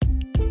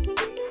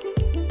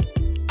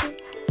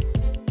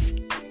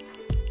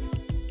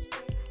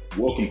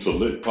Welcome to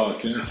Lit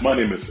Podcast. My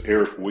name is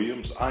Eric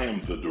Williams. I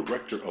am the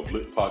director of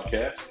Lit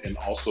Podcast and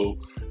also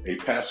a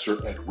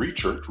pastor at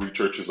Rechurch.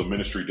 Rechurch is a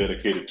ministry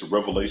dedicated to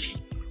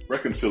revelation,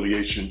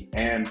 reconciliation,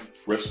 and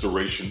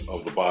restoration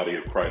of the body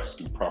of Christ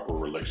through proper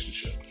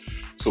relationship.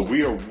 So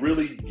we are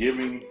really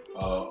been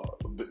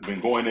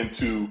going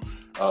into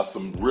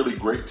some really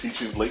great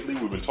teachings lately.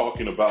 We've been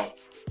talking about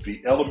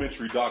the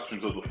elementary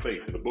doctrines of the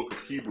faith. In the book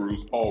of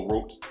Hebrews, Paul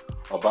wrote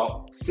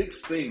about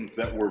 6 things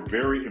that were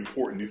very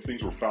important. These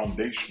things were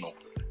foundational.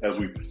 As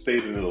we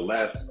stated in the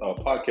last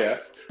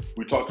podcast,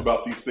 we talked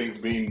about these things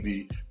being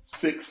the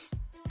 6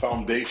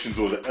 foundations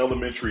or the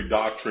elementary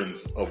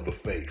doctrines of the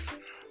faith.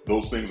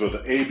 Those things are the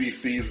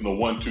ABCs and the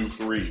 1, 2,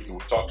 3s. And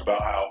we talked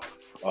about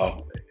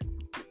how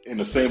in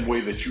the same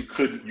way that you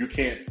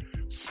can't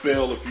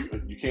spell if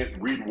you can't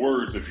read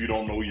words if you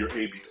don't know your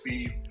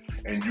ABCs,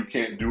 and you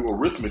can't do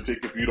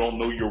arithmetic if you don't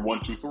know your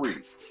 1, 2,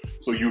 3s.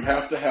 So you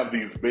have to have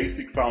these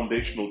basic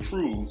foundational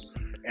truths,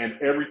 and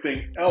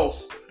everything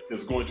else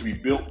is going to be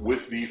built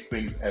with these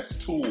things as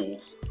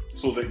tools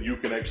so that you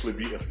can actually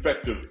be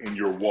effective in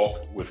your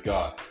walk with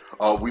God.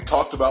 We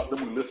talked about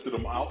them, we listed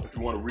them out. If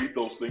you want to read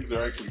those things,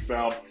 they're actually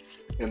found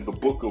in the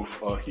book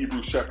of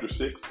Hebrews chapter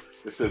 6.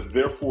 It says,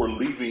 therefore,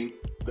 leaving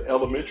the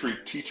elementary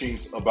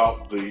teachings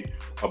about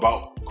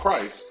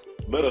Christ,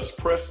 let us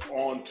press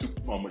on to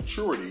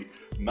maturity,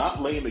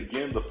 not laying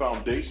again the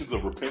foundations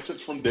of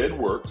repentance from dead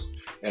works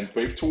and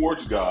faith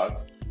towards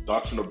God,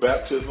 doctrine of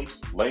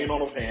baptisms, laying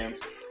on of hands,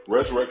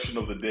 resurrection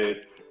of the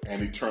dead,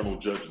 and eternal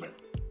judgment.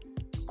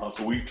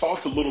 So we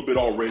talked a little bit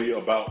already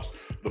about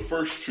the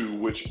first 2,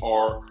 which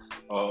are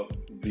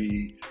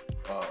the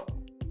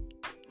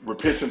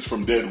repentance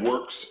from dead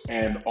works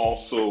and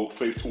also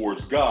faith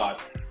towards God.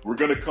 We're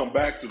going to come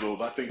back to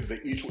those. I think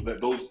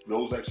that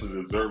those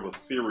actually deserve a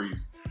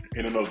series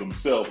in and of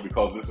themselves,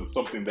 because this is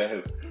something that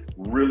has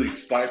really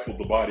stifled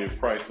the body of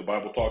Christ. The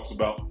Bible talks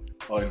about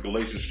in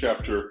Galatians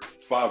chapter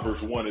 5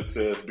 verse 1, it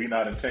says, be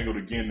not entangled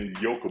again in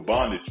the yoke of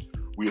bondage.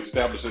 We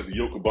established that the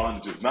yoke of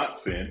bondage is not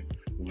sin.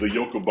 The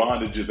yoke of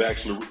bondage is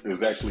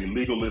actually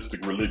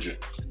legalistic religion,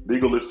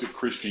 legalistic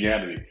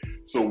Christianity.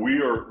 So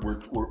we are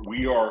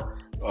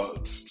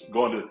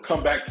going to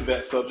come back to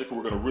that subject.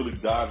 We're going to really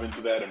dive into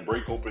that and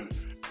break open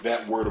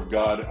that word of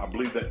God. I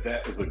believe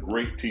that is a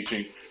great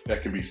teaching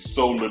that can be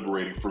so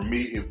liberating. For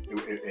me,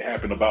 it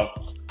happened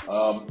about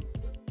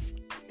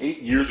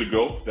 8 years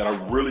ago that I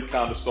really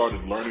kind of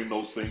started learning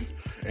those things.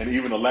 And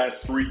even the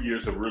last 3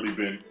 years have really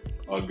been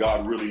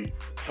God really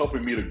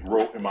helping me to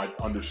grow in my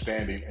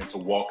understanding and to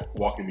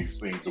walk in these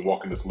things and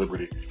walk in this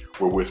liberty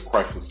wherewith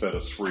Christ has set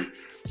us free.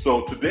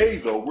 So today,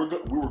 though,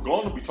 we were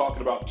going to be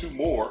talking about 2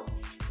 more,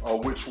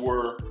 which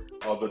were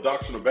the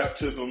doctrine of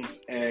baptisms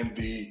and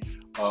the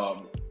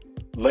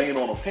laying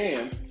on of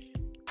hands.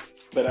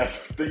 But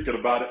after thinking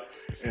about it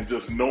and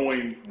just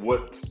knowing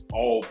what's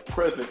all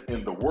present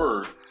in the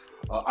Word,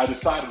 I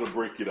decided to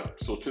break it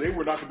up. So today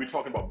we're not going to be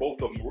talking about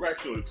both of them. We're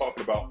actually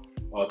talking about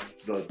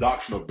the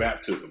doctrine of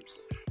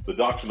baptisms. The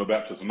doctrine of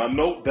baptism. Now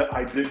note that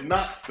I did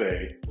not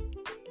say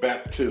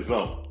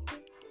baptism.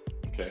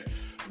 Okay,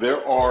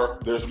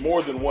 there's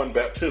more than one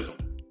baptism.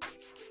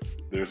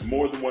 There's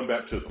more than one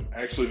baptism.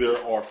 Actually, there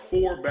are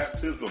 4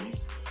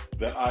 baptisms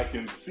that I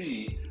can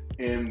see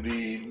in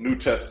the New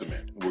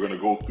Testament. We're going to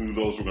go through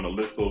those. We're going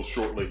to list those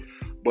shortly.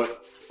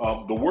 But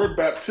the word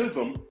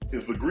baptism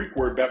is the Greek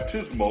word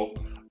baptismo.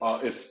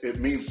 It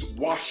means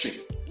washing.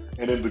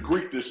 And in the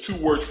Greek, there's 2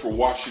 words for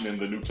washing in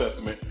the New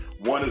Testament.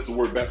 One is the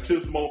word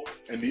baptismo,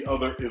 and the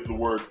other is the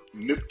word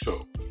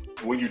nipto.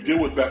 When you deal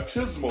with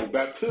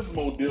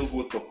baptismo deals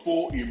with the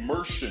full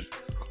immersion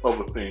of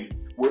a thing,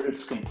 where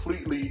it's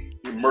completely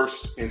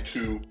immersed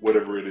into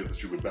whatever it is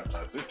that you've been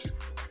baptized into.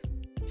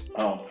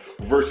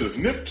 Versus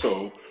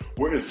nipto,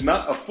 where it's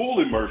not a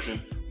full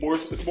immersion,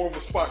 it's more of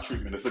a spot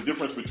treatment. It's a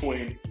difference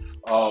between,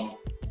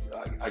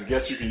 I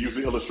guess you can use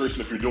the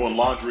illustration if you're doing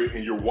laundry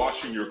and you're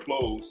washing your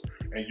clothes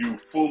and you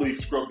fully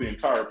scrub the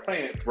entire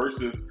pants,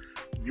 versus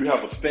you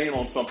have a stain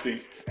on something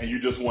and you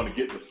just want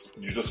to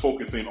you're just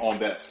focusing on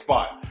that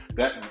spot.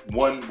 That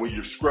one where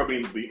you're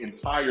scrubbing the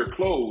entire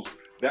clothes,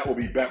 that will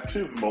be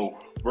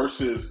baptismo,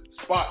 versus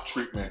spot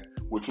treatment,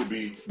 which will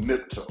be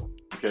nipto.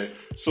 Okay,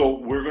 so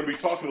we're going to be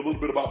talking a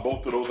little bit about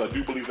both of those. I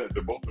do believe that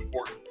they're both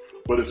important.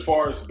 But as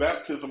far as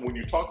baptism, when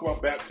you talk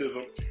about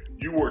baptism,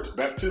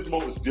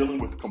 baptismo is dealing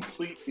with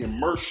complete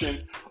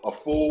immersion, a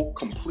full,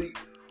 complete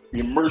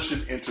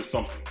immersion into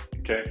something.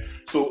 Okay,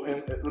 so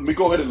let me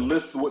go ahead and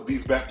list what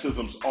these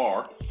baptisms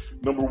are.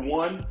 Number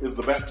 1 is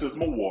the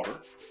baptism of water.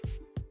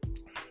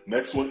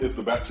 Next one is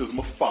the baptism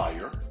of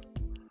fire.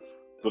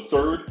 The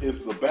third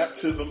is the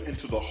baptism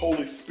into the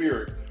Holy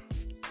Spirit.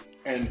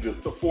 And the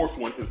 4th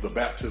one is the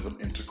baptism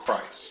into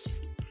Christ.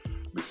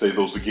 Let me say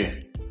those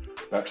again.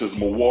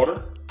 Baptism of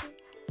water,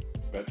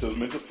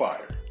 baptism into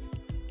fire,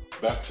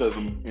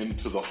 baptism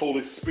into the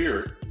Holy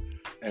Spirit,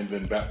 and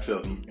then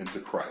baptism into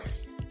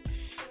Christ.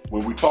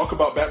 When we talk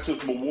about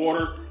baptism of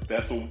water,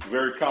 that's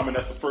very common.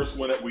 That's the first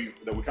one that we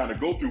kind of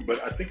go through.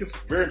 But I think it's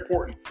very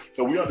important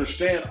that we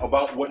understand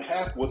about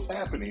what's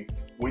happening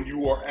when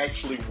you are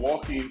actually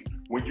walking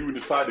when you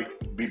decide to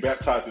be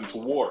baptized into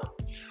water.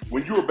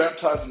 When you are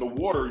baptized in the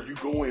water, you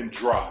go in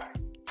dry.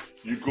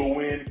 You go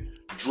in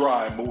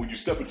dry, but when you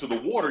step into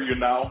the water, you're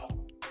now,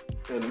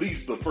 at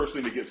least the first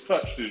thing that gets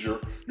touched is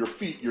your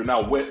feet. You're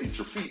now wet at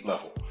your feet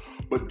level.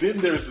 But then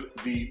there's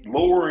the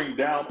lowering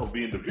down of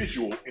the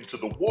individual into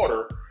the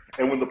water,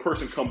 and when the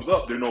person comes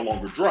up, they're no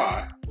longer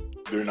dry,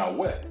 they're now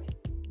wet.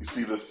 You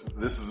see, this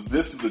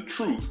is the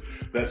truth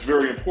that's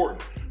very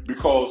important,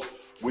 because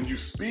when you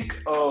speak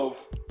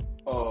of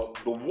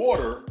the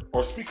water,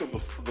 or speak of the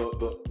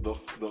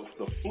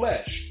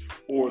flesh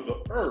or the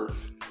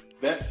earth,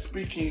 that's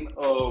speaking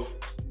of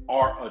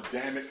our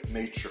Adamic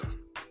nature.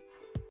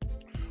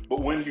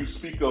 But when you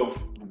speak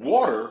of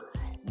water,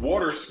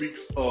 water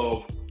speaks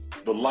of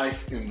the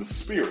life in the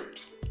spirit.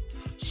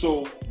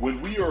 So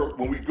when we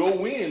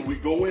go in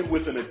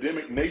with an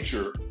Adamic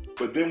nature,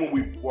 but then when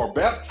we are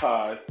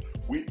baptized,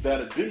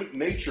 that Adamic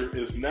nature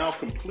is now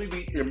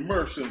completely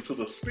immersed into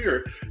the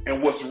spirit,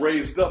 and what's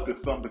raised up is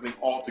something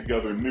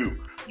altogether new.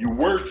 You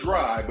were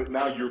dry, but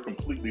now you're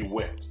completely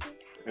wet.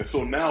 And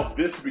so now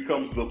this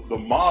becomes the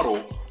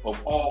model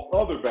of all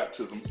other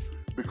baptisms,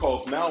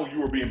 because now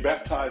you are being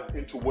baptized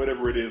into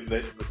whatever it is,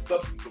 that the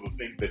substance of the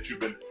thing that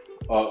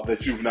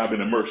you've now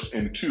been immersed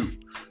into.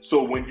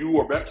 So when you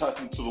are baptized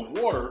into the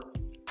water,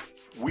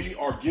 we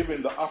are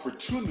given the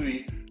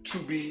opportunity to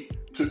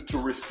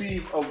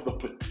receive of the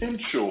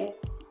potential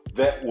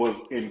that was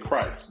in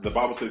Christ. The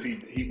Bible says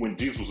he when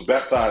Jesus was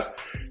baptized,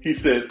 he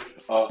says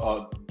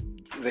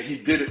that he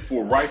did it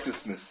for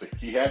righteousness' sake.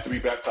 He had to be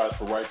baptized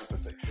for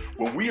righteousness' sake.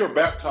 When we are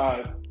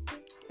baptized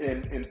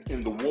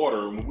in the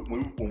water,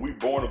 when we're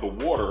born of the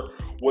water,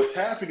 what's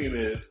happening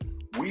is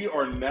we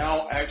are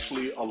now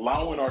actually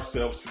allowing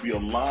ourselves to be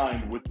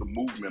aligned with the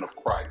movement of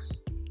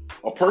Christ.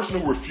 A person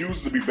who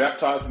refuses to be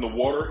baptized in the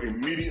water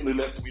immediately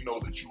lets me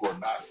know that you are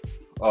not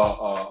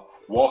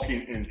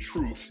walking in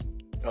truth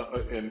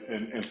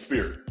in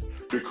spirit.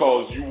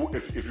 Because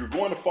if you're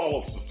going to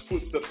follow the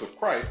footsteps of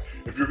Christ,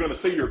 if you're going to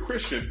say you're a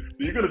Christian,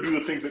 then you're going to do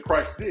the things that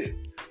Christ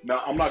did.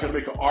 Now, I'm not going to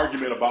make an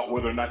argument about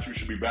whether or not you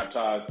should be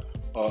baptized,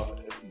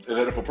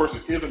 that if a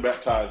person isn't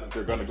baptized, if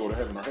they're going to go to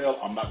heaven or hell.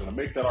 I'm not going to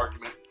make that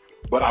argument.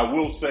 But I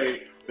will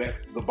say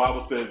that the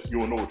Bible says you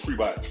will know a tree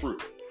by its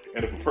fruit.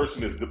 And if a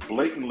person is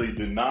blatantly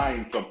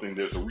denying something,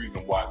 there's a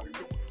reason why they're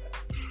doing that.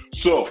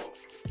 So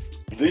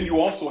then you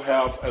also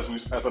have, as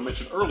I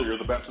mentioned earlier,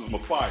 the baptism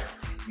of fire.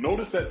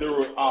 Notice that there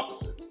are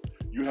opposites.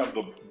 You have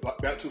the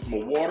baptism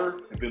of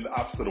water, and then the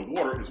opposite of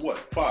water is what?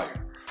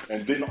 Fire.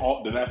 And then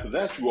after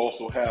that, you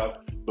also have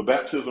the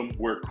baptism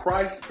where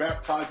Christ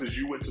baptizes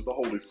you into the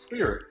Holy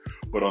Spirit.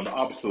 But on the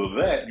opposite of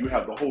that, you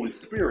have the Holy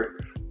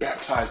Spirit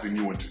baptizing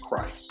you into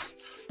Christ.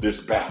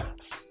 There's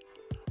balance.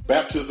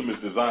 Baptism is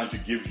designed to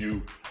give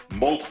you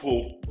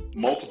multiple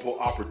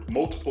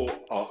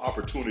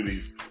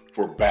opportunities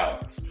for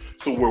balance.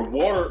 So where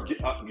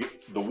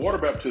the water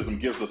baptism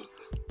gives us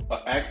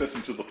access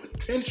into the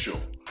potential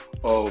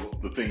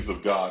of the things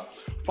of God,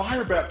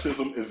 fire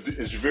baptism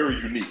is very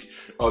unique.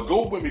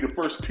 Go with me to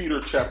 1 Peter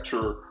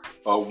chapter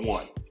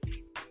 1.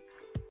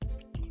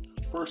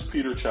 1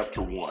 Peter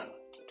chapter 1,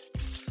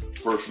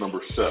 verse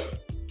number 7.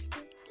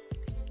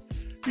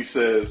 He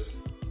says,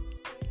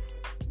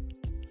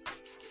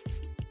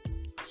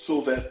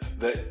 so that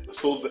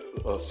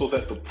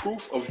the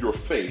proof of your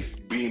faith,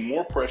 being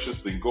more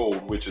precious than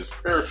gold, which is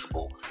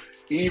perishable,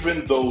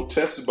 even though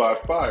tested by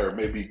fire,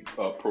 may be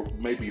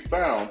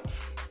found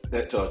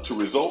that to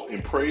result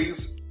in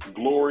praise,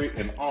 glory,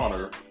 and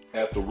honor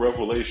at the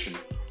revelation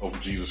of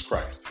Jesus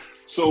Christ.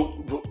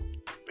 So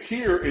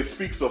here it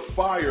speaks of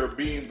fire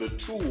being the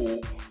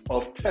tool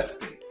of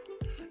testing.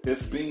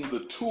 It's being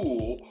the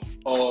tool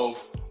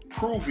of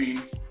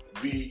proving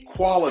the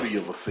quality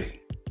of a thing.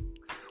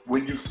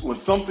 When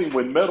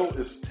metal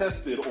is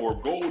tested or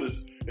gold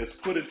is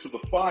put into the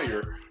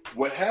fire,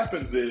 what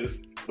happens is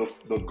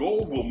the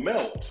gold will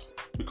melt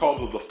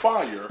because of the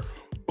fire,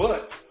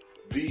 but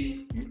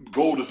the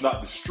gold is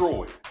not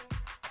destroyed.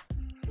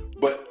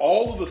 But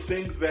all of the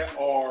things that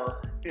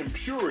are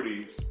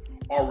impurities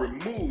are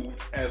removed,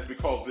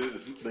 because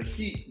the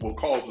heat will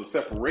cause the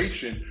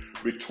separation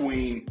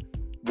between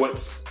what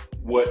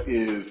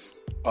is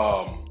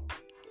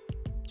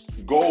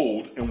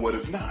gold and what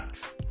is not.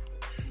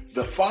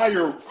 The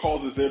fire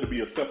causes there to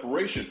be a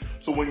separation.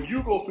 So when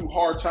you go through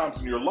hard times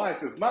in your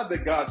life, it's not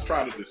that God's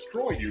trying to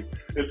destroy you.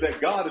 It's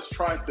that God is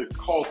trying to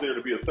cause there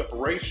to be a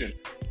separation,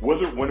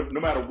 no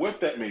matter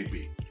what that may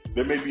be.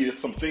 There may be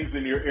some things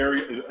in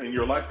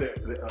your life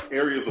that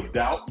areas of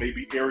doubt,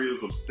 maybe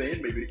areas of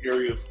sin, maybe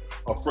areas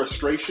of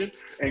frustration.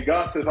 And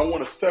God says, I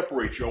want to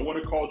separate you. I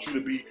want to cause you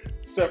to be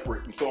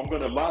separate. And so I'm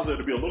going to allow there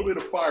to be a little bit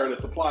of fire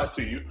that's applied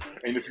to you.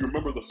 And if you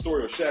remember the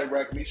story of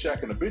Shadrach,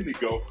 Meshach, and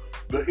Abednego,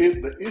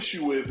 the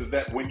issue is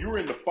that when you're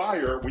in the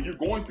fire, when you're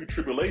going through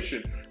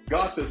tribulation,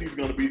 God says he's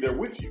going to be there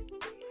with you.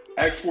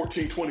 Acts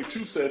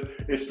 14:22 says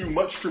it's through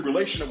much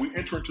tribulation that we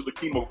enter into the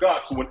kingdom of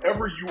God. So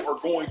whenever you are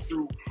going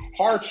through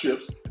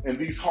hardships, and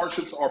these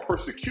hardships are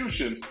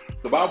persecutions,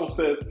 the Bible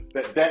says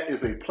that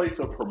is a place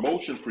of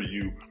promotion for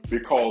you,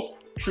 because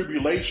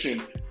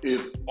tribulation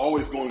is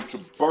always going to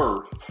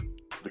birth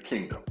the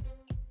kingdom.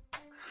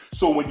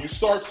 So when you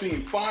start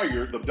seeing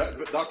fire, the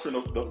doctrine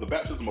of the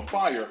baptism of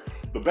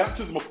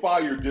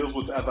fire deals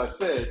with, as I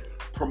said,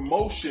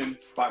 promotion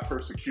by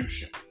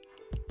persecution.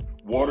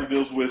 Water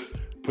deals with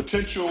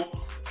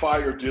potential,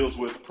 fire deals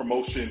with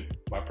promotion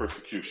by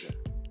persecution.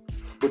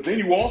 But then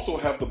you also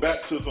have the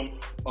baptism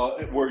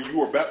where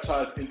you are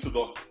baptized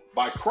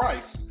by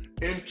Christ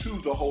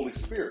into the Holy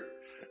Spirit.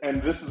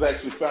 And this is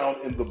actually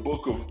found in the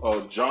book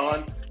of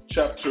John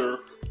chapter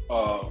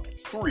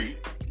 3.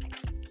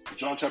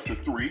 John chapter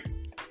 3,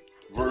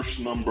 verse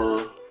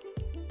number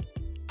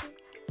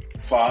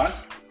 5.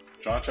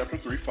 John chapter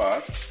 3,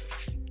 5.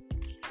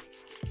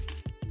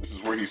 This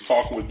is where he's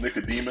talking with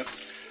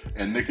Nicodemus.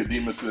 And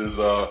Nicodemus is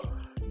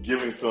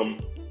giving some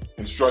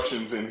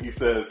instructions. And he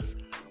says,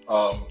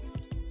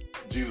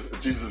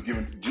 Jesus is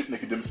giving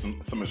Nicodemus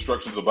some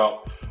instructions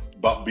about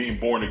being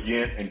born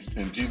again.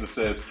 And Jesus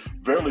says,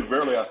 "Verily,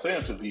 verily, I say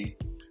unto thee,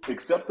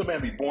 except a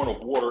man be born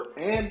of water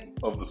and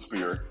of the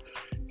Spirit,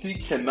 he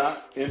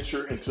cannot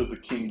enter into the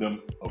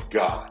kingdom of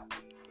God."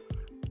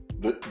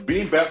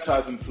 Being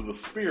baptized into the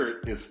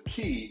Spirit is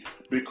key,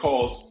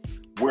 because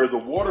where the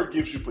water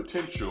gives you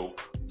potential,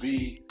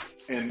 the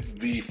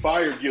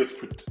fire gives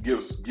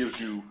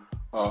you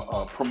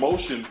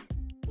promotion.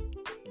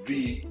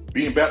 The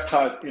being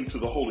baptized into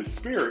the Holy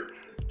Spirit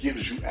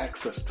gives you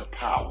access to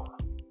power.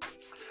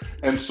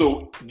 And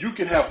so you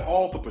can have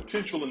all the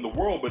potential in the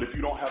world, but if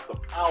you don't have the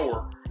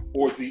power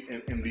or the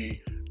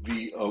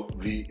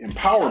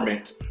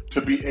empowerment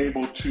to be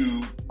able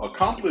to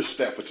accomplish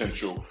that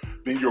potential,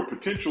 then your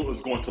potential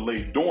is going to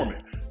lay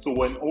dormant.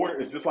 So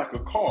it's just like a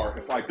car.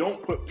 If I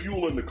don't put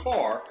fuel in the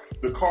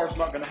car's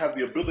not going to have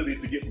the ability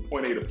to get from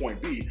point A to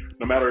point B,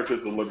 no matter if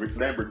it's a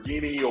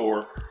Lamborghini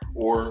or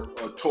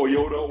a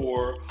Toyota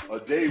or a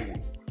Daewoo.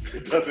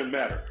 It doesn't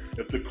matter.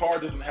 If the car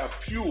doesn't have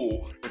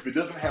fuel, if it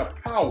doesn't have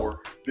power,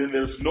 then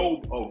its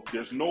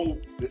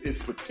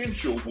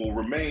potential will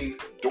remain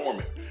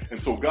dormant.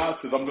 And so God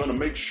says, I'm going to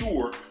make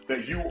sure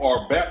that you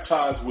are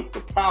baptized with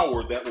the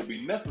power that will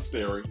be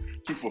necessary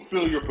to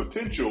fulfill your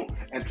potential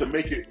and to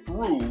make it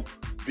through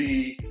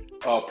the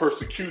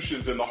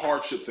persecutions and the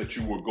hardships that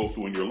you will go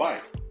through in your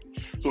life.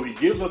 So he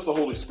gives us the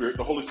Holy Spirit.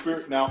 The Holy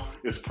Spirit now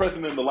is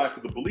present in the life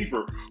of the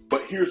believer.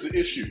 But here's the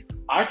issue.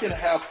 I can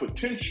have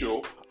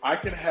potential, I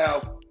can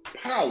have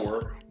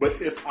power,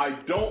 but if I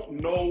don't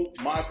know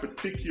my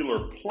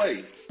particular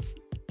place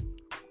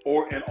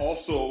and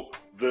also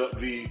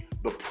the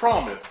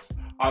promise,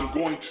 I'm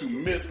going to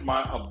miss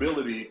my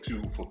ability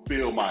to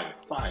fulfill my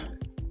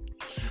assignment.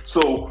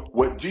 So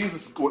what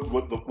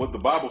the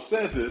Bible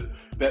says is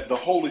that the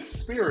Holy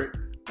Spirit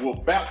will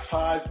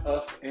baptize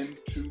us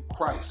into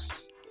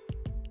Christ.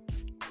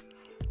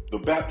 The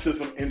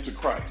baptism into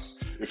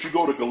Christ. If you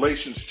go to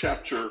Galatians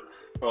chapter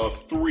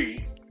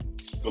 3,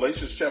 verse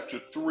 27.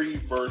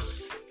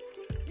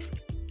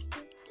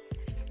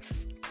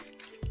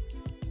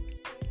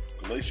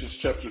 Galatians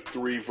chapter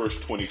 3, verse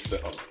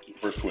 27.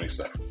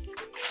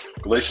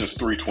 Galatians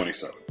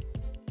 3:27.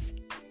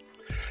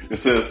 It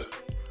says,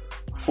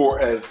 "For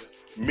as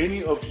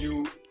many of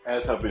you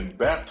as have been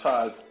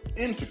baptized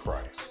into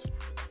Christ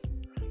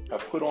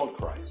have put on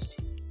Christ."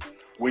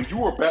 When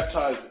you are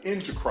baptized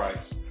into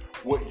Christ,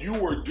 what you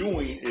are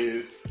doing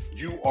is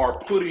you are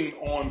putting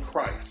on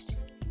Christ.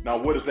 Now,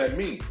 what does that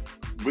mean?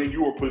 When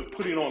you are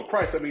putting on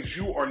Christ, that means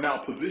you are now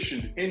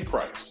positioned in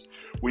Christ.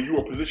 When you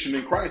are positioned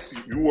in Christ,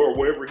 you are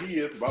wherever he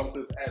is. The Bible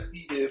says, as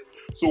he is,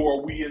 so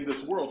are we in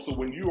this world. So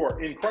when you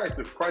are in Christ,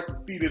 if Christ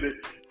is seated,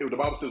 if the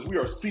Bible says we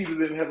are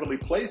seated in heavenly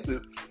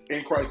places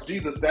in Christ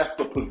Jesus, that's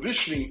the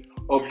positioning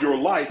of your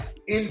life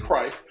in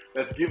Christ.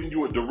 That's giving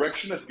you a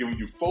direction, that's giving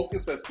you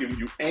focus, that's giving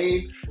you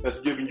aim,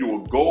 that's giving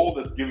you a goal,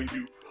 that's giving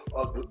you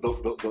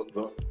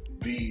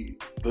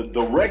the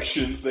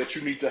directions that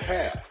you need to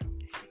have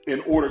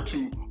in order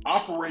to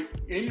operate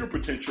in your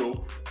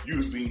potential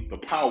using the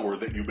power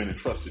that you've been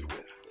entrusted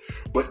with.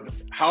 But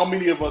how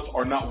many of us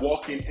are not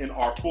walking in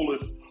our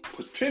fullest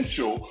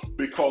potential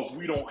because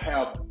we don't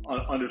have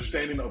an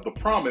understanding of the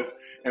promise,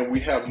 and we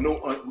have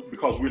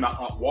because we're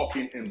not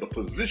walking in the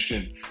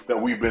position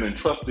that we've been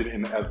entrusted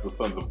in as the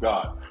sons of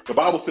God. The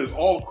Bible says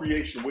all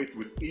creation waits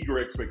with eager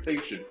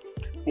expectation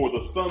for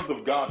the sons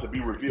of God to be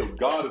revealed.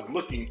 God is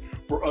looking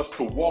for us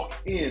to walk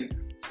in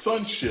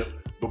sonship,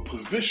 the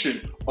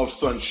position of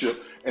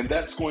sonship, and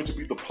that's going to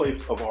be the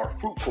place of our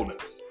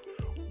fruitfulness.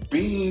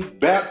 Being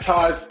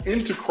baptized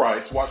into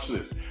Christ, watch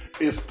this,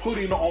 is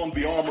putting on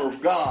the armor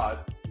of God.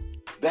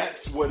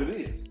 That's what it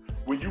is.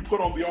 When you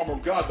put on the armor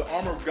of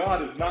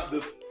God is not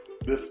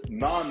this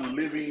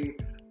non-living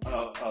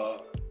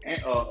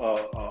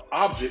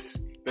object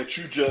that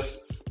you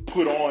just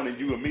put on and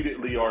you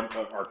immediately are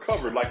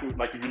covered. Like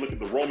if you look at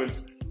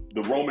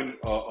the Roman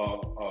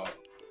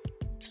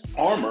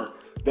armor,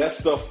 that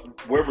stuff,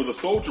 wherever the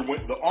soldier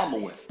went, the armor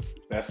went.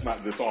 That's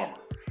not this armor.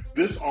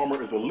 This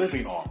armor is a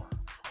living armor.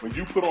 When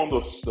you put on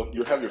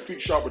you have your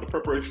feet sharp with the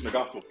preparation of the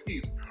gospel of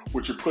peace,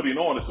 what you're putting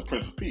on is the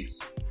Prince of Peace.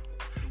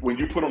 when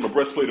you put on the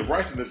breastplate of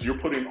righteousness, you're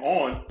putting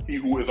on he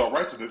who is our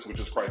righteousness, which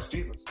is Christ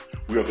Jesus.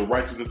 We are the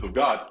righteousness of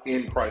God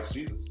in Christ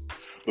Jesus.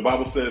 The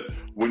Bible says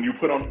when you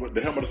put on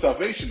the helmet of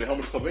salvation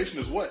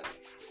is what?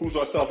 Who's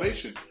our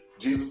salvation?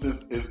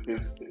 Jesus is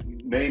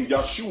named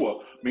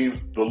Yahshua,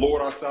 means the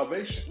Lord our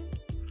salvation.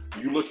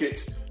 You look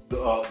at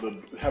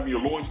the having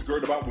your loins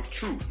girded about with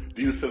truth.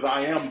 Jesus says,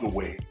 I am the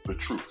way, the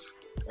truth,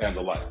 and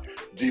the life.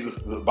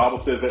 The Bible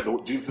says that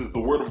Jesus is the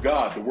Word of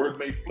God, the Word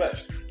made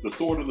flesh. The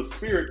sword of the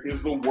Spirit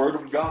is the Word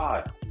of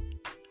God.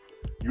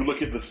 You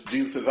look at this,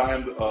 Jesus says, I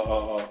am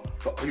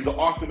he's the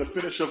author and the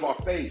finisher of our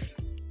faith.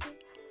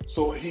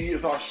 So he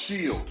is our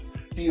shield.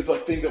 He is a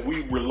thing that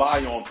we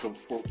rely on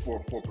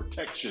for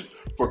protection,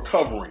 for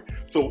covering.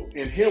 So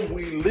in him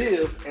we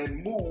live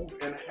and move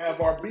and have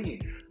our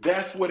being.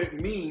 That's what it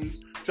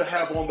means to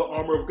have on the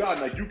armor of God.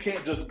 Now you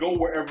can't just go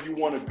wherever you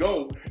want to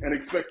go and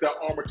expect that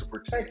armor to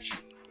protect you.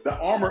 That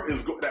armor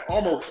is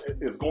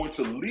going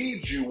to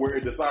lead you where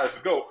it desires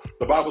to go.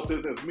 The Bible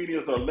says, as many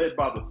as are led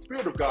by the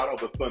Spirit of God are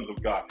the sons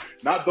of God.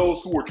 Not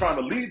those who are trying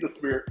to lead the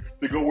Spirit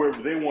to go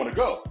wherever they want to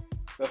go.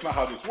 That's not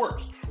how this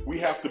works. We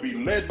have to be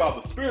led by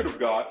the Spirit of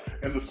God,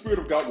 and the Spirit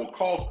of God will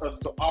cause us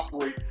to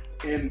operate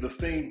in the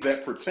things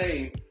that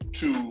pertain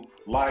to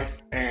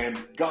life and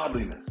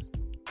godliness.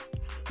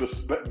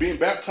 Being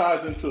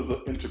baptized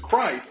into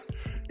Christ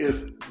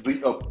is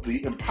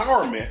the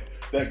empowerment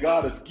that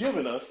God has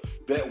given us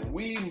that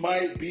we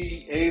might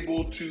be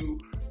able to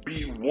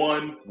be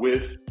one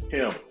with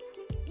him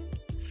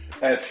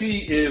as he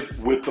is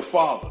with the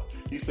Father.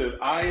 He says,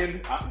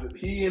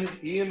 he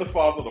and the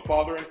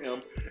Father and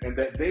him, and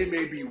that they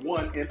may be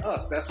one in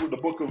us. That's what the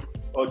book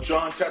of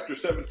John chapter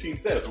 17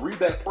 says. Read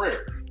that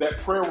prayer. That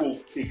prayer will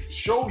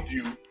show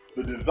you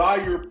the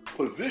desired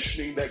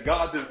positioning that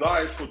God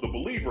desires for the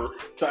believer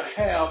to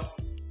have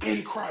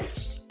in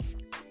Christ.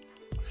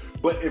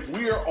 But if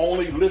we are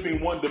only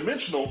living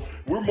one-dimensional,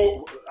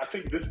 I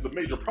think this is the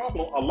major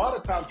problem. A lot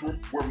of times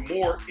we're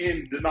more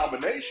in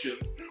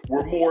denominations,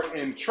 we're more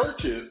in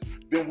churches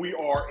than we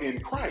are in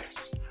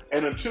Christ.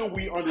 And until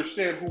we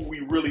understand who we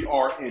really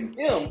are in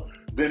him,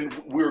 then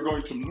we're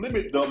going to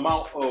limit the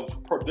amount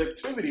of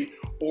productivity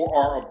or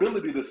our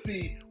ability to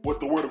see what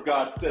the Word of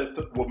God says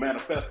will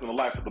manifest in the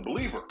life of the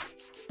believer.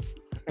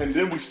 And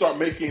then we start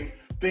making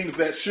things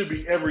that should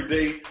be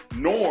everyday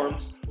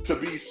norms to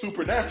be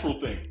supernatural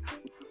things.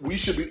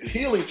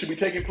 Healing should be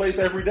taking place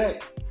every day.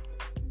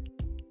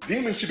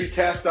 Demons should be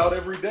cast out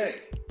every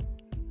day.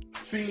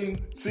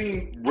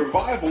 Seeing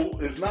revival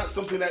is not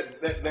something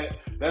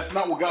that's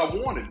not what God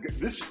wanted.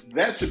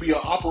 That should be an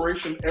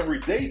operation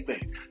everyday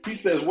thing. He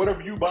says,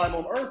 whatever you bind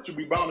on earth should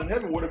be bound in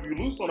heaven. Whatever you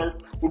loose on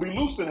earth will be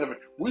loose in heaven.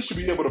 We should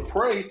be able to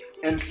pray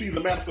and see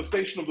the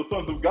manifestation of the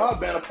sons of God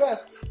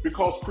manifest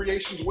because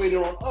creation's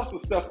waiting on us to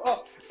step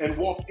up and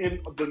walk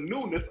in the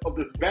newness of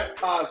this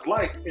baptized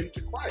life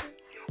into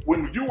Christ.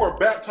 When you are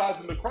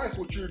baptized into Christ,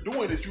 what you're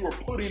doing is you are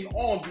putting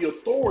on the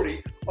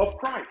authority of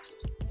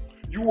Christ.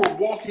 You are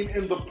walking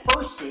in the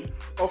person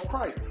of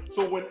Christ.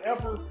 So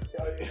whenever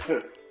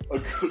a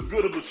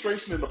good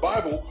illustration in the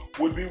Bible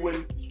would be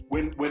when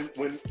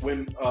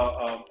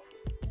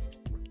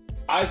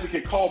Isaac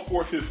had called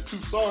forth his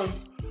two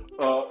sons,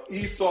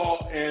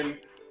 Esau and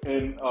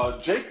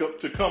Jacob,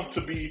 to come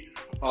to be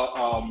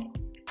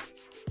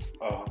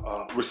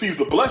receive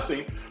the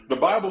blessing. The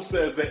Bible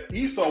says that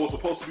Esau was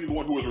supposed to be the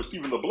one who was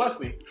receiving the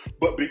blessing,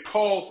 but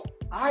because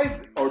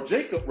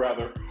Jacob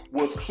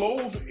was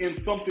clothed in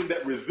something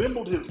that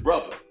resembled his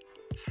brother,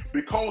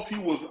 because he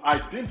was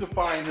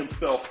identifying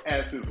himself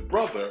as his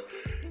brother,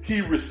 he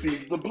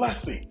received the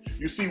blessing.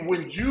 You see,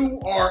 when you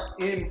are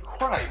in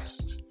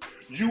Christ,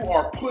 you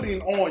are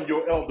putting on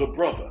your elder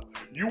brother.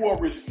 You are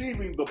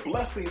receiving the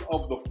blessing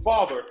of the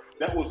Father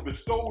that was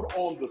bestowed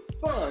on the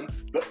Son,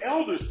 the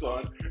elder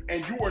son,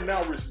 and you are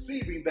now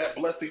receiving that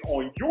blessing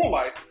on your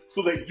life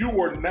so that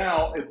you are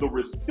now the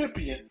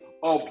recipient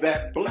of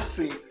that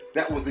blessing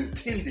that was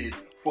intended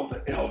for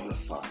the elder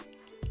son.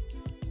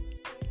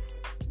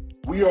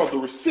 We are the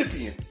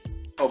recipients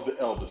of the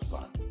elder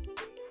son.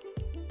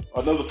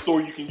 Another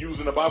story you can use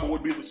in the Bible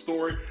would be the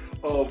story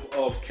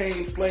of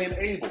Cain slaying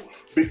Abel.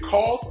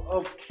 Because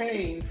of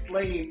Cain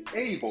slaying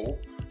Abel,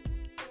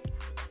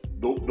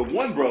 the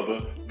one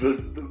brother,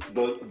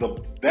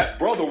 that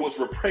brother was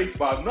replaced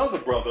by another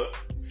brother,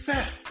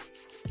 Seth.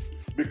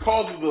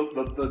 Because of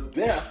the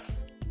death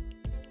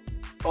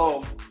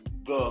of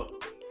the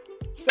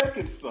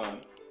second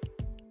son,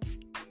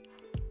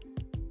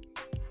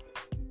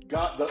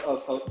 God,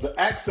 the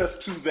access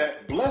to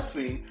that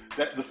blessing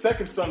that the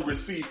second son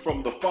received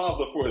from the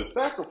father for his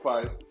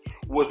sacrifice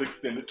was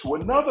extended to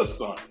another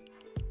son.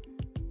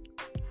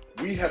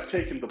 We have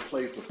taken the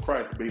place of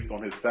Christ based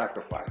on his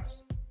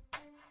sacrifice.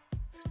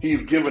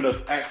 He's given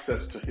us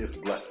access to his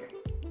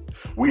blessings.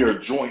 We are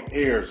joint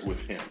heirs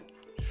with him.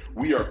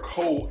 We are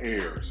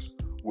co-heirs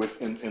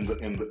with in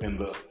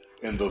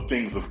the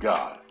things of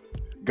God.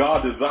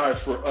 God desires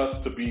for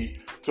us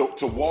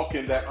to walk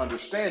in that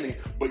understanding,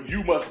 but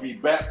you must be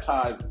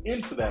baptized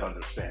into that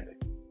understanding.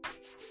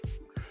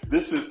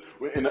 This is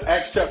in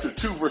Acts chapter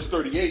 2, verse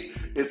 38.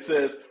 It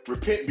says,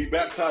 "Repent, be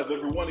baptized,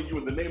 every one of you,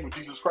 in the name of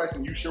Jesus Christ,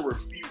 and you shall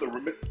receive for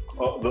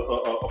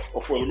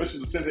the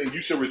remission of sins, and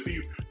you shall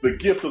receive the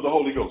gift of the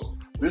Holy Ghost."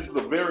 This is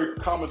a very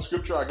common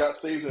scripture. I got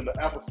saved in the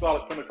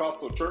Apostolic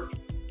Pentecostal Church,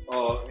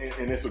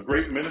 and it's a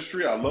great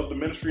ministry. I love the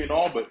ministry and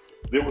all, but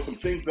there were some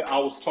things that I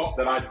was taught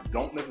that I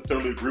don't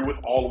necessarily agree with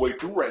all the way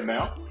through right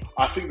now.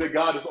 I think that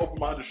God has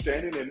opened my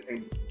understanding,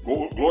 and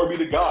glory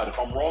be to God. If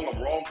I'm wrong,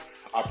 I'm wrong.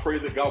 I pray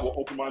that God will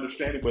open my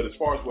understanding. But as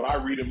far as what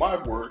I read in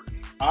my word,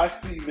 I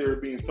see there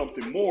being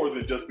something more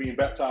than just being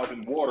baptized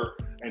in water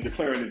and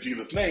declaring in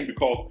Jesus' name,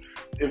 because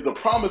if the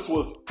promise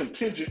was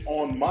contingent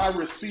on my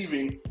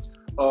receiving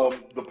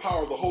the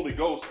power of the Holy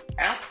Ghost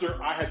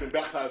after I had been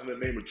baptized in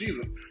the name of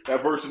Jesus,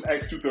 that verse in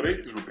Acts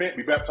 2:38 says, "Repent,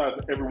 be baptized,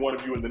 every one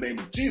of you, in the name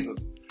of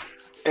Jesus,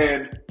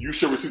 and you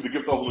shall receive the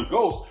gift of the Holy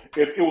Ghost."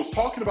 If it was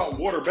talking about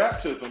water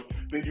baptism,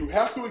 then you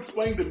have to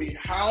explain to me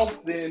how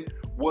then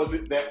was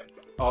it that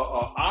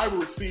I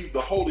received the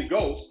Holy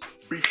Ghost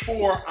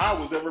before I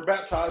was ever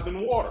baptized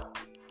in water.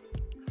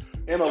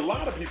 And a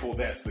lot of people,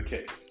 that's the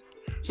case.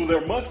 So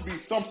there must be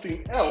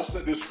something else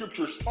that this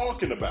scripture is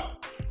talking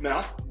about.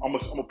 Now, I'm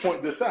gonna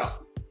point this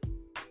out.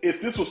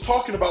 If this was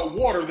talking about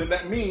water, then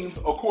that means,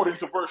 according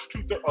to verse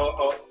 2,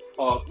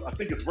 I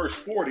think it's verse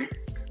 40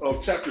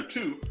 of chapter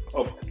 2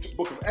 of the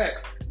book of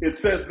Acts, it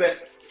says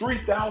that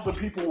 3,000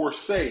 people were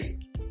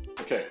saved.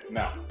 Okay,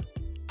 now,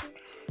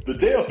 the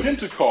day of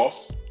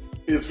Pentecost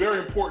is very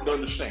important to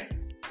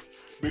understand,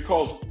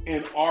 because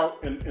in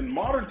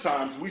modern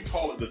times we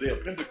call it the day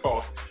of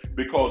Pentecost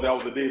because that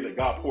was the day that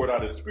God poured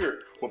out His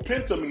Spirit. But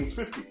Penta means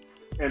 50,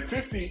 and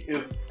 50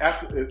 is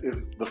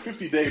the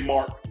 50-day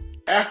mark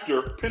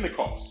after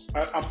Pentecost.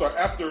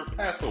 After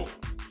Passover.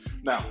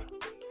 Now,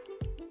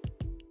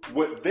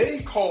 what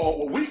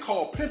we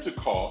call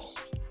Pentecost,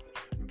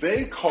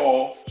 they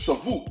call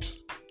Shavuot.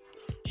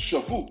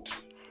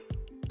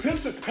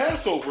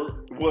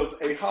 Passover is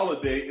a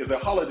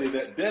holiday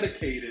that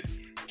dedicated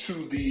to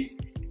the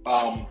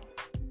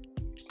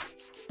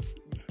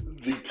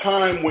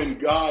time when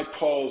God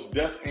caused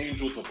death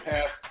angels to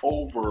pass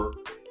over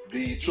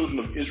the children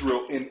of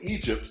Israel in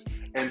Egypt,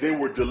 and they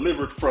were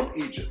delivered from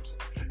Egypt.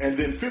 And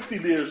then 50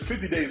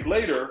 days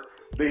later,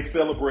 they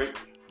celebrate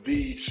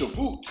the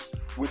Shavuot,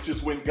 which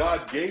is when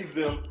God gave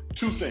them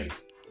two things: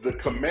 the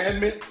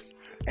commandments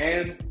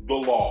and the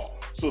law.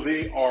 So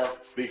the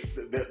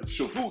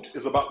Shavuot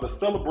is about the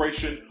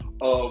celebration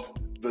of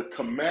the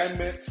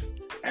commandments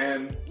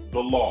and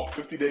the law.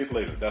 50 days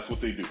later, that's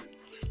what they do.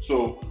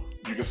 So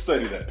you can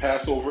study that,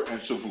 Passover and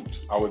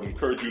Shavuot. I would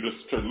encourage you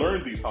to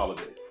learn these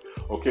holidays.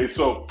 Okay,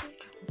 so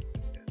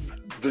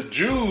the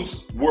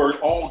Jews were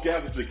all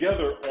gathered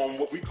together on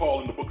what we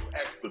call in the book of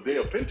Acts the day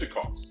of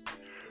Pentecost.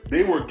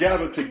 They were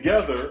gathered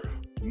together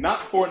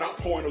not for an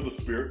outpouring of the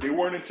Spirit. They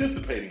weren't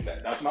anticipating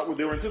that. That's not what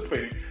they were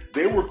anticipating.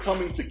 They were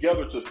coming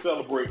together to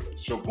celebrate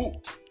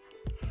Shavuot.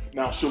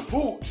 Now,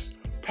 Shavuot,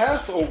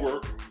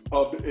 Passover,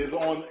 is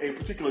on a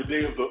particular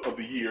day of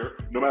the year.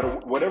 No matter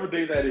whatever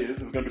day that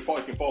is, it can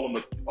fall on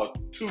a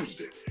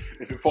Tuesday.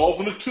 If it falls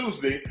on a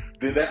Tuesday,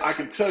 then that I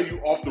can tell you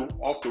off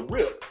the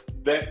rip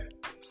that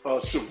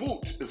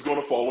Shavuot is going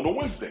to fall on a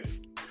Wednesday,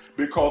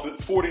 because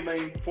it's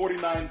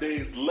 49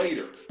 days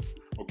later.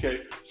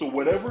 Okay, so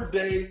whatever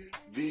day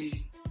the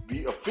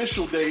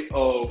official day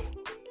of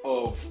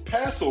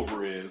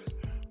Passover is,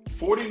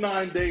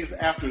 49 days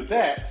after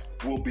that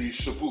will be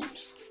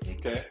Shavuot.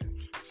 Okay,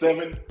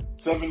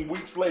 7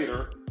 weeks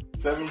later,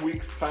 7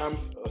 weeks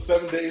times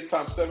 7 days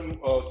times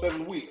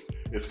 7 weeks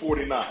is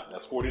 49.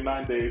 That's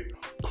 49 days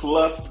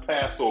plus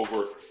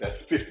Passover.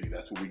 That's 50.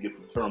 That's where we get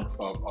the term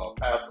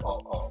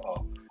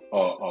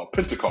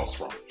Pentecost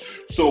from.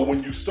 So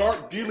when you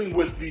start dealing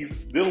with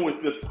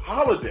this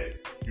holiday,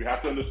 you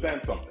have to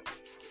understand something.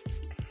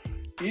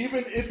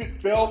 Even if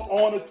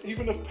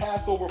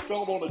Passover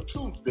fell on a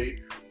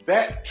Tuesday,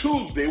 that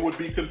Tuesday would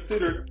be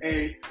considered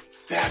a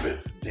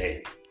Sabbath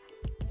day.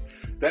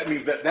 That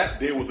means that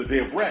day was a day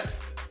of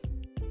rest.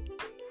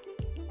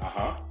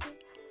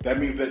 That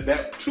means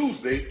that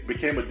Tuesday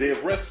became a day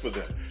of rest for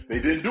them. They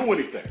didn't do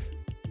anything.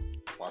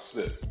 Watch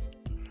this.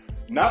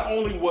 Not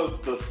only was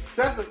the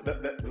Sabbath,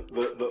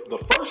 the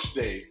first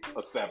day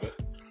a Sabbath,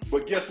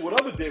 but guess what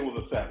other day was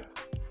a Sabbath?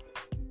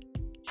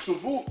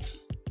 Shavuot.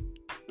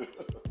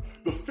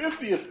 The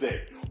 50th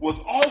day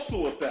was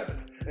also a Sabbath.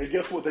 And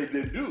guess what they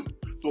didn't do?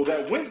 So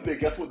that Wednesday,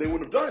 guess what they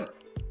would have done?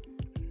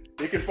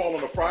 It can fall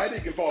on a Friday,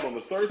 it can fall on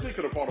a Thursday, it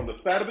could have fallen on a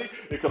Saturday,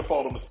 it could have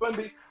fallen on a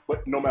Sunday,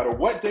 but no matter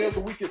what day of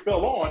the week it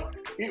fell on,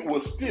 it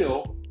was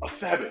still a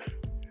Sabbath,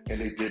 and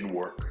they didn't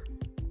work.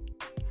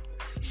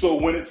 So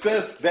when it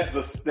says that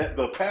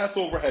the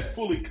Passover had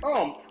fully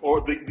come,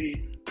 or the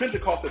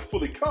Pentecost had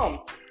fully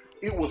come,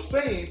 it was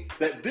saying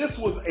that this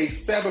was a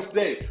Sabbath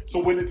day. So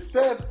when it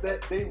says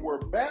that they were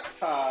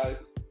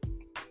baptized,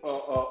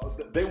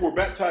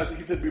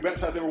 he said, "Be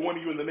baptized, every one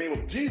of you, in the name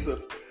of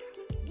Jesus."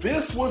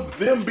 This was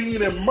them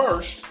being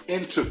immersed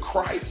into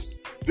Christ.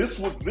 This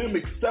was them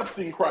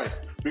accepting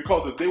Christ.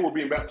 Because if they were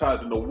being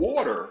baptized in the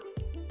water,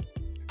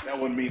 that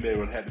wouldn't mean they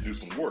would have had to do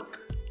some work.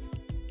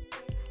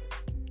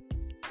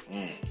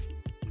 Mm.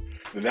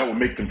 Then that would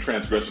make them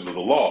transgressors of the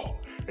law.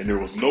 And there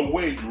was no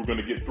way you were going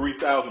to get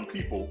 3,000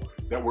 people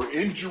that were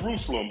in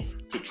Jerusalem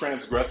to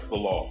transgress the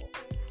law.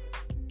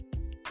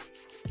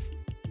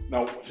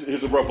 Now,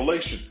 here's a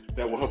revelation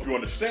that will help you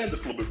understand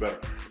this a little bit better.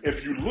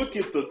 If you look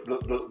at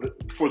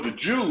for the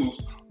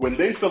Jews, when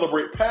they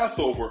celebrate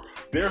Passover,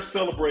 they're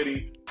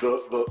celebrating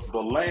the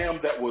lamb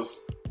that was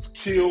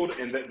killed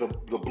and that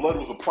the blood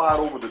was applied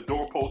over the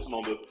doorposts and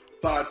on the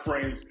side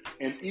frames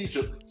in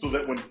Egypt, so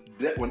that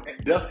when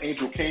death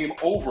angel came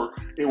over,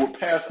 it would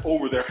pass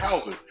over their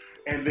houses.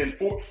 And then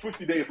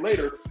 50 days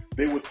later,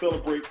 they would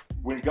celebrate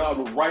when God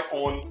would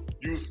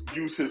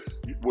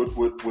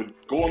would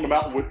go on the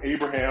mountain with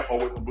Abraham,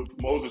 or with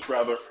Moses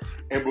rather,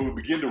 and would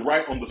begin to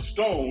write on the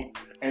stone,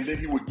 and then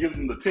he would give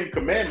them the 10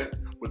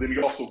 commandments, but then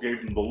he also gave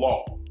them the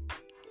law.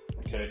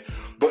 Okay?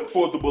 But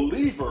for the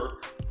believer,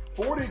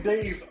 50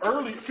 days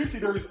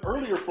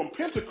earlier from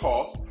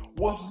Pentecost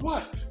was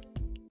what?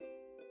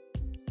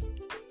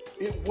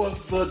 It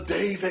was the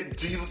day that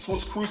Jesus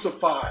was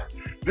crucified.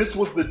 This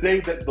was the day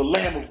that the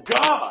Lamb of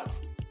God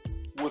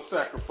was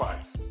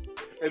sacrificed.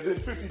 And then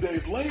 50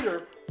 days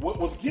later, what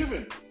was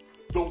given?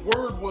 The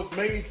Word was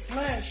made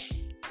flesh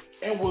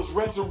and was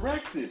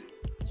resurrected.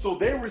 So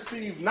they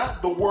received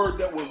not the word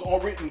that was all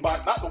written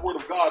by, not the Word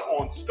of God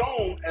on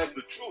stone as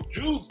the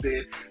Jews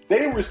did.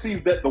 They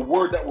received the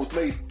Word that was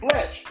made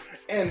flesh.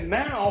 And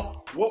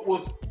now, what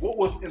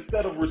was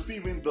instead of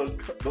receiving the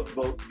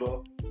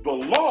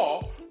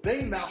law,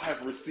 they now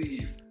have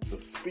received the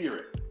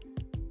Spirit.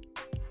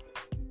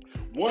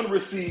 One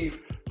received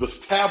the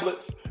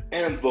tablets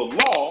and the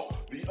law,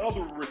 the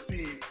other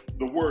received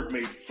the Word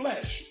made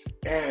flesh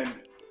and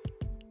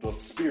the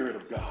Spirit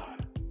of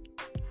God.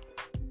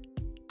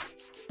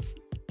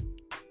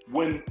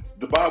 When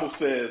the Bible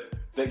says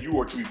that you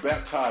are to be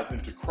baptized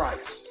into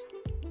Christ,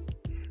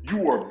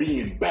 you are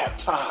being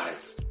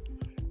baptized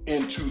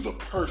into the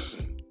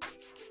person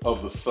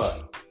of the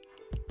Son.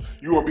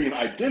 You are being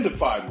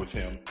identified with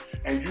Him,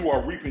 and you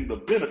are reaping the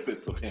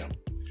benefits of Him.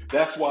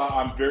 That's why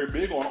I'm very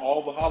big on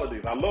all the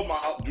holidays. I love my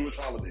Jewish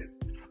holidays.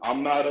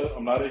 I'm not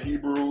a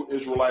Hebrew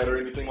Israelite or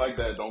anything like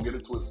that. Don't get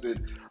it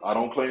twisted. I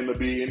don't claim to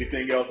be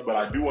anything else, but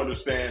I do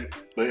understand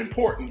the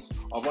importance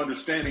of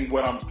understanding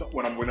when I'm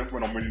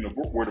reading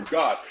the Word of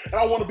God, and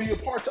I want to be a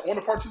part. I want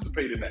to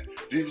participate in that.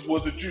 Jesus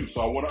was a Jew,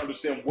 so I want to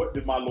understand what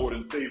did my Lord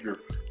and Savior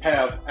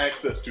have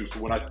access to. So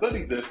when I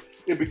studied this,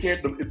 it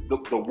became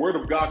the Word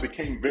of God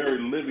became very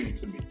living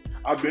to me.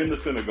 I've been to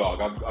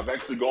synagogue. I've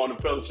actually gone to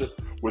fellowship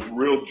with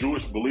real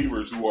Jewish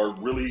believers who are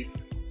really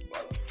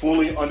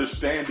fully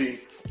understanding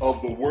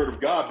of the Word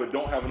of God, but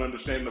don't have an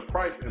understanding of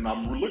Christ. And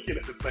I'm looking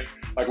at this thing,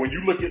 like when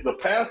you look at the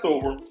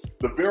Passover,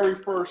 the very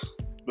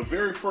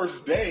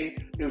first day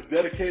is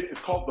dedicated,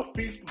 it's called the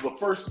Feast of the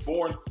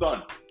Firstborn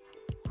Son.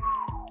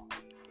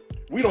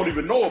 We don't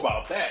even know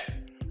about that.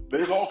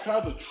 There's all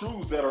kinds of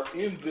truths that are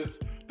in this,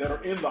 that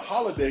are in the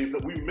holidays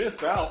that we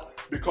miss out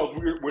because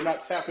we're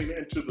not tapping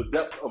into the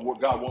depth of what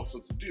God wants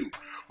us to do.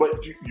 But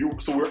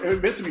so we're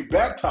meant to be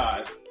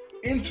baptized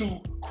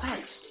into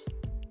Christ,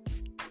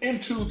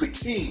 into the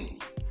King.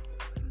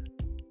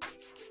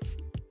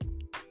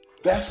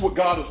 That's what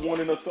God is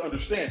wanting us to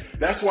understand.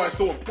 That's why it's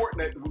so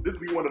important that this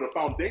be one of the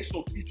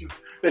foundational teachings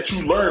that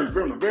you learn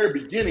from the very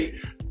beginning,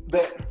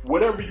 that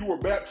whatever you were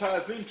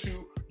baptized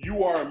into,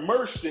 you are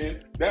immersed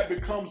in. That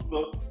becomes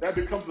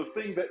the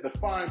thing that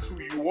defines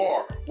who you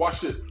are.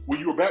 Watch this.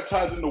 When you are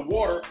baptized in the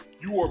water,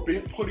 you are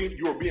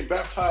being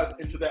baptized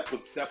into that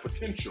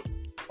potential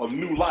of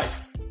new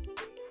life.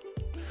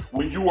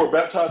 When you are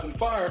baptized in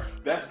fire,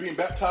 that's being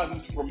baptized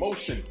into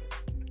promotion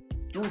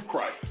through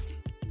Christ.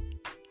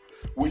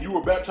 When you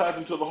were baptized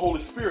into the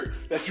Holy Spirit,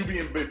 that's you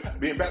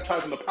being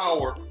baptized in the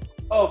power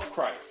of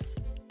Christ.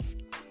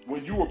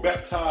 When you were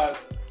baptized,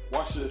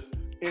 watch this,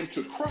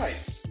 into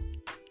Christ,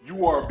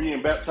 you are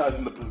being baptized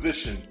in the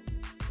position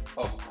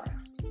of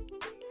Christ.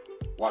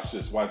 Watch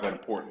this. Why is that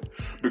important?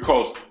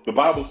 Because the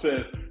Bible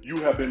says you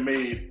have been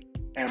made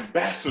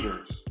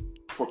ambassadors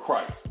for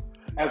Christ,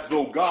 as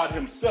though God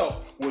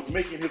Himself was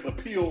making His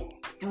appeal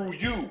through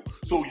you.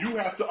 So you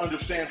have to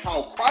understand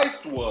how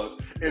Christ was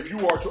if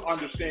you are to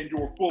understand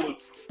your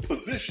fullest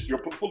position, your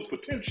fullest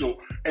potential,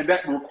 and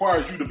that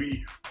requires you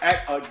to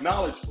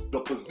acknowledge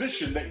the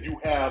position that you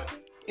have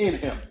in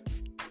Him.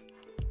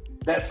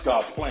 That's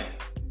God's plan.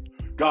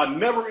 God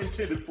never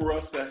intended for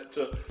us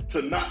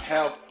to not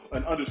have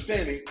an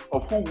understanding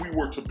of who we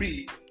were to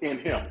be in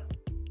Him.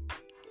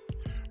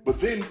 But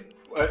then,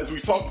 as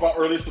we talked about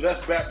earlier, so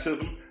that's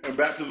baptism, and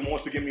baptism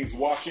once again means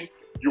washing.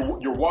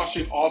 You're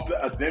washing off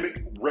the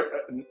Adamic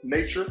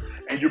nature,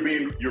 and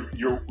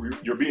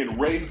you're being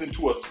raised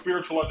into a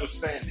spiritual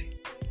understanding.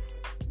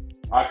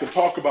 I could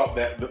talk about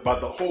that,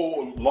 about the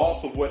whole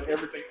loss of what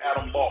everything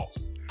Adam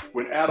lost.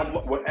 What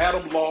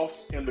Adam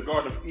lost in the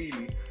Garden of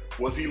Eden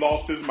was he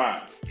lost his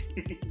mind.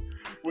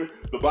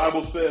 The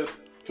Bible says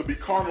to be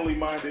carnally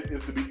minded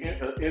is to be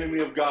an enemy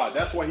of God.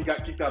 That's why he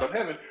got kicked out of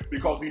heaven,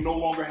 because he no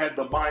longer had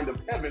the mind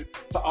of heaven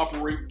to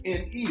operate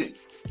in Eden.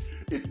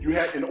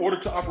 In order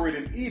to operate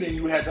in Eden,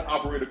 you had to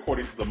operate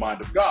according to the mind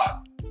of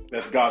God.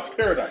 That's God's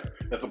paradise.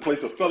 That's a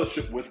place of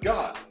fellowship with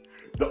God.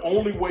 The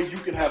only way you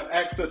can have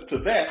access to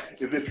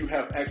that is if you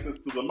have access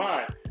to the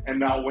mind. And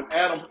now when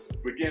Adam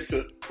ate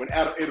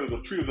of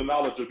the tree of the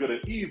knowledge of good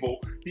and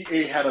evil,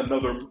 he had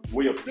another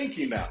way of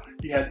thinking now.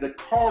 He had the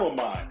carnal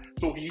mind.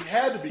 So he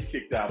had to be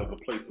kicked out of the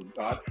place of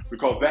God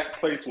because that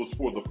place was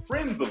for the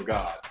friends of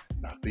God,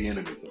 not the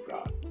enemies of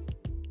God.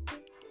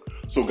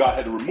 So God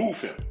had to remove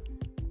him.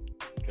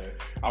 Okay,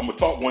 I'm going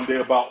to talk one day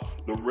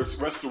about the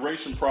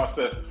restoration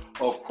process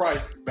of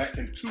Christ back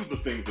into the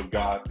things of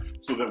God,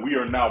 so that we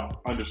are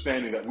now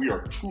understanding that we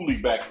are truly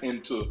back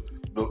into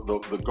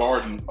the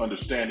garden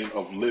understanding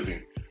of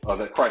living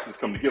that Christ has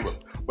come to give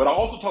us. But I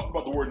also talked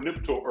about the word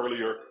nipto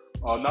earlier,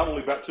 not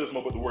only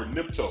baptismal, but the word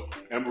nipto.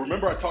 And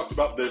remember I talked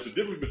about there's a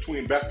difference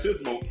between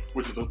baptismal,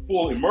 which is a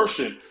full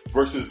immersion,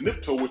 versus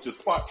nipto, which is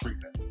spot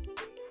treatment.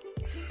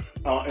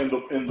 In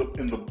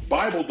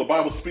the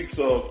Bible speaks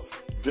of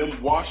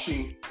them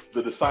washing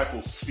the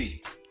disciples'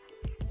 feet.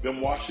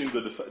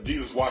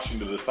 Jesus washing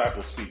the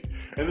disciples' feet.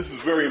 And this is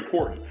very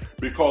important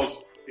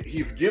because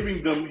he's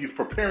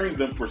preparing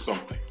them for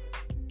something.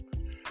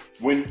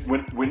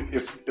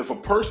 If a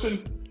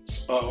person,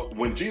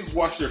 when Jesus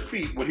washed their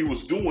feet, what he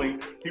was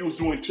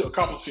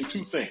accomplishing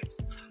two things.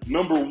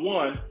 Number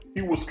one,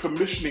 he was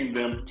commissioning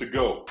them to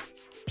go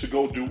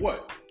do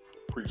what?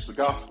 Preach the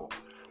gospel.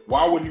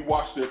 Why would he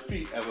wash their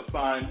feet? As a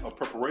sign of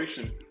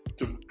preparation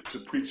to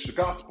preach the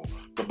gospel.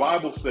 The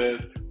Bible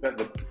says that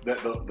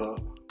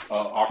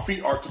our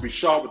feet are to be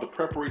shod with the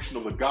preparation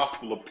of the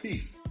gospel of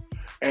peace.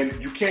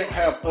 And you can't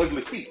have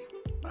ugly feet.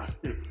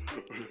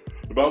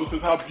 The Bible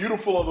says, how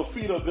beautiful are the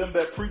feet of them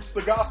that preach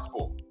the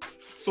gospel.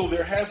 So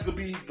there has to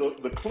be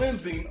the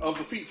cleansing of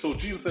the feet. So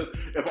Jesus says,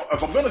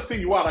 if I'm going to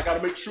send you out, I got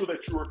to make sure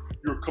that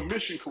you're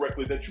commissioned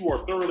correctly, that you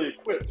are thoroughly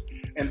equipped,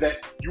 and that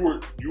you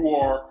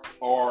are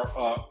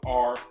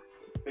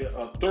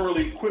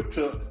thoroughly equipped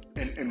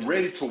and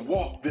ready to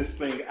walk this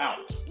thing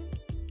out.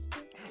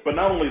 But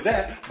not only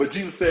that, but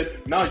Jesus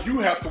said, now you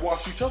have to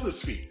wash each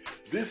other's feet.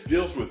 This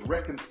deals with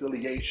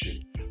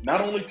reconciliation,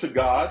 not only to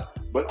God,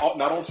 but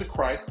not only to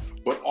Christ,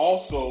 but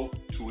also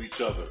to each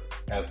other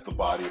as the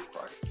body of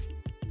Christ.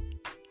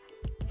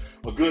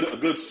 A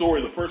good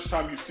story, the first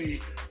time you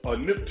see a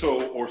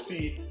nipto or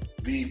see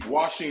the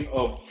washing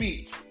of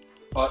feet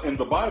in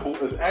the Bible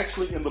is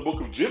actually in the book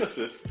of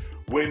Genesis,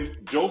 when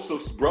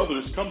Joseph's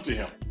brothers come to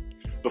him.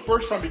 The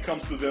first time he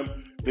comes to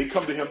them, they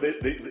come to him,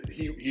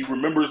 he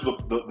remembers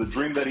the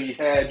dream that he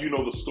had, you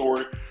know the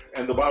story,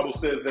 and the Bible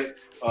says that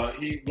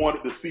he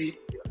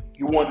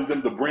wanted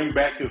them to bring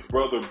back his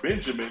brother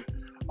Benjamin,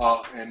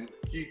 and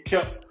he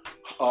kept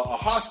a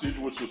hostage,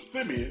 which was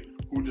Simeon,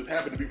 who just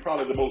happened to be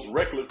probably the most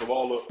reckless of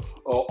all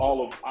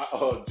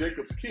of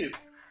Jacob's kids.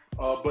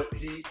 But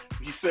he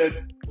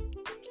said,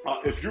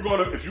 if you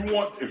want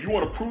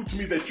to prove to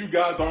me that you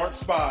guys aren't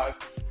spies,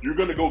 you're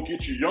going to go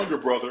get your younger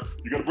brother.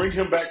 You're going to bring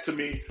him back to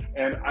me,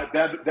 and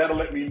that'll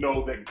let me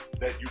know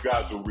that you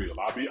guys are real.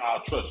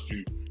 I'll trust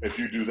you if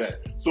you do that.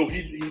 So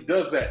he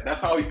does that.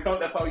 That's how he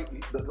comes. That's how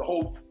the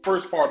whole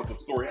first part of the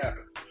story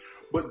happens.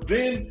 But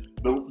then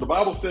the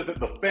Bible says that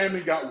the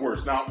famine got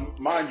worse. Now,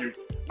 mind you,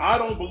 I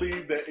don't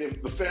believe that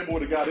if the famine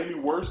would have got any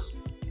worse,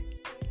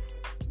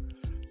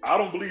 I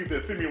don't believe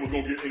that Simeon was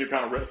going to get any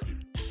kind of rescue.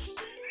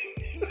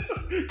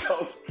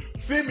 Because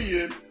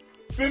Simeon,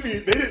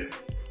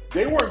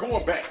 they weren't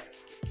going back.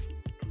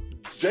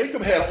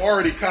 Jacob had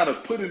already kind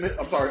of put in it.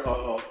 I'm sorry,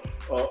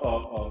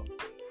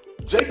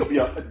 Jacob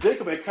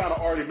had kind of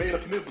already made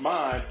up in his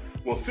mind,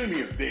 well,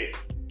 Simeon's dead.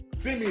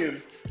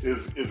 Simeon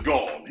is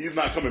gone. He's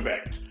not coming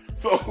back.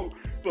 So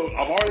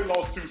I've already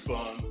lost two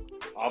sons.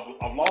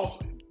 I've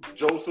lost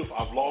Joseph.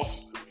 I've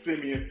lost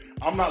Simeon.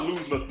 I'm not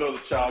losing another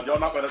child. Y'all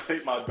not going to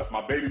take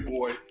my baby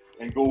boy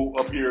and go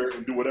up here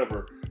and do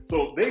whatever.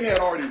 So they had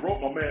already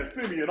wrote my man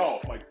Simeon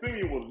off. Like,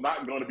 Simeon was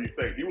not going to be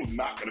saved. He was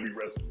not going to be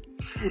rescued.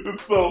 And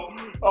so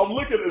I'm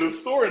looking at the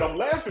story and I'm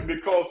laughing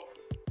because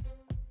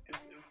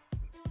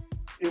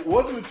it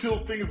wasn't until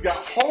things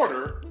got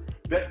harder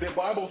that the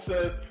Bible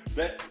says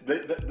that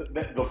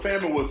the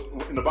famine was,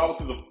 and the Bible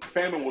says the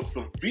famine was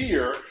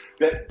severe,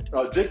 that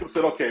Jacob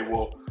said, okay,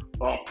 well,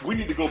 we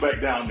need to go back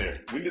down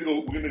there. We need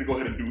to go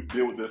ahead and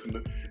deal with this.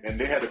 And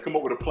they had to come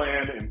up with a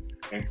plan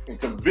and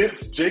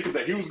convince Jacob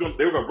that they were going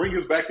to bring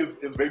his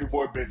baby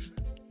boy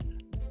Benjamin.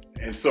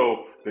 And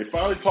so they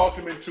finally talked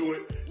him into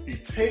it. He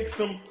takes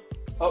him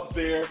up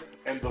there,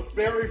 and the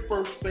very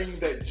first thing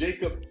that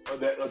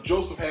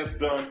Joseph has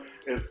done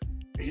is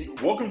he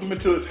welcomes them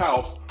into his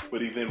house,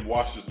 but he then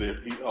washes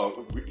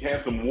he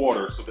had some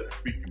water so that their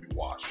feet can be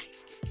washed.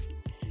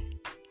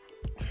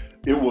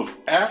 It was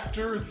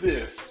after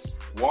this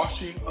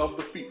washing of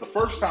the feet. The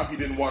first time he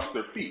didn't wash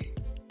their feet.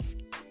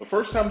 The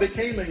first time they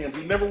came to him,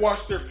 he never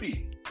washed their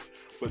feet.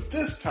 But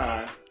this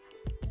time,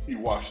 he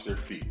washed their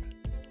feet.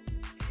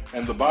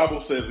 And the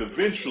Bible says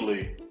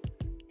eventually,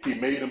 he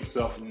made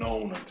himself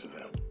known unto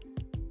them.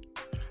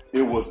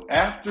 It was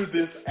after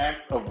this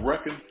act of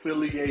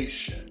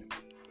reconciliation,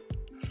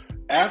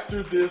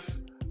 after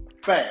this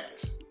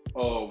fact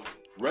of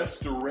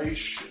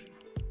restoration,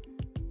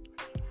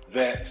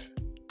 that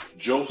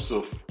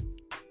Joseph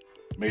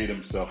made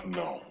himself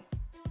known.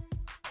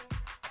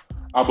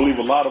 I believe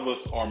a lot of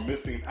us are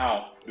missing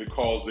out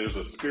because there's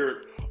a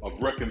spirit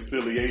of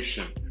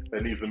reconciliation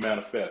that needs to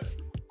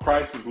manifest.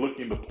 Christ is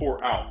looking to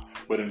pour out,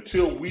 but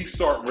until we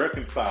start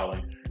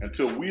reconciling,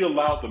 until we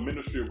allow the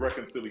ministry of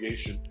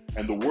reconciliation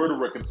and the word of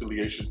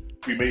reconciliation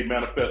to be made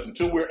manifest,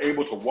 until we're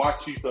able to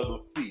wash each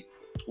other's feet,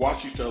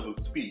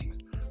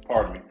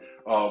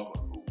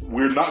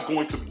 we're not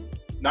going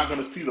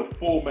to see the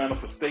full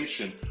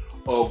manifestation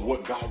of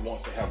what God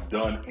wants to have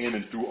done in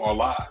and through our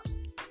lives.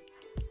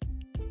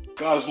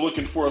 God is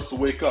looking for us to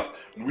wake up.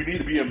 We need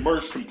to be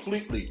immersed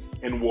completely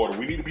in water.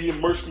 We need to be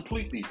immersed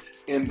completely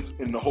in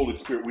the Holy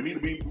Spirit. We need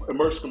to be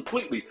immersed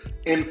completely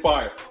in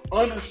fire,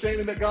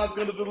 understanding that God's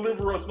going to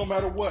deliver us no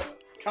matter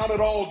what. Count it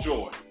all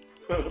joy.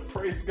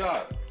 Praise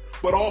God.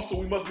 But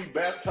also we must be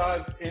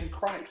baptized in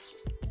Christ.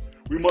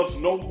 We must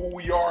know who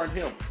we are in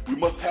Him. We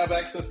must have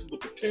access to the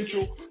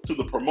potential, to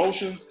the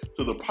promotions,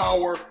 to the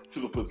power, to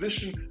the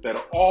position that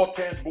are all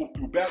tangible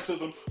through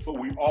baptism. But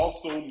we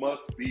also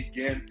must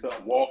begin to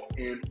walk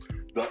in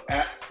the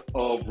acts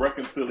of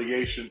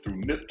reconciliation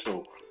through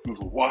nipto, through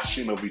the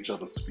washing of each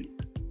other's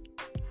feet.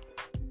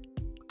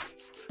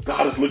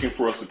 God is looking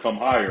for us to come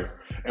higher.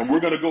 And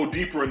we're going to go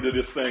deeper into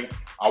this thing.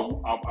 I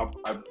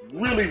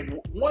really,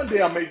 one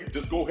day I may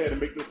just go ahead and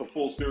make this a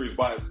full series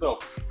by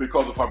itself,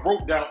 because if I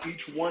broke down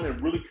each one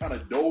and really kind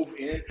of dove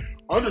in,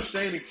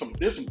 understanding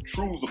there's some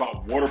truths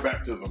about water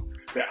baptism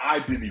that I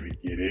didn't even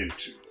get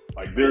into.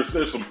 Like there's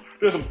some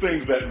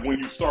things that when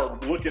you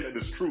start looking at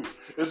this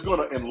truth, it's going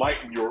to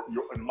enlighten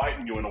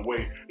you in a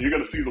way. You're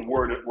going to see the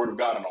word of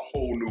God in a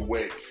whole new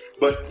way.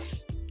 But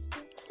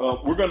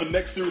we're going to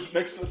next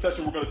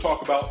session we're going to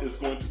talk about is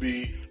going to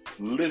be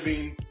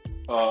living,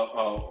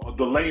 the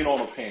laying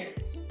on of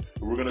hands.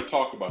 We're going to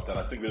talk about that.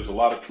 I think there's a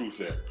lot of truth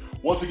there.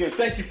 Once again,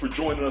 thank you for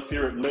joining us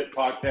here at Lit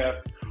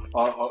Podcast,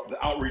 the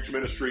outreach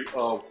ministry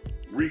of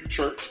Reap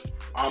Church.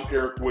 I'm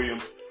Eric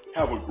Williams.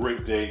 Have a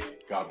great day.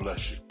 God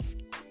bless you.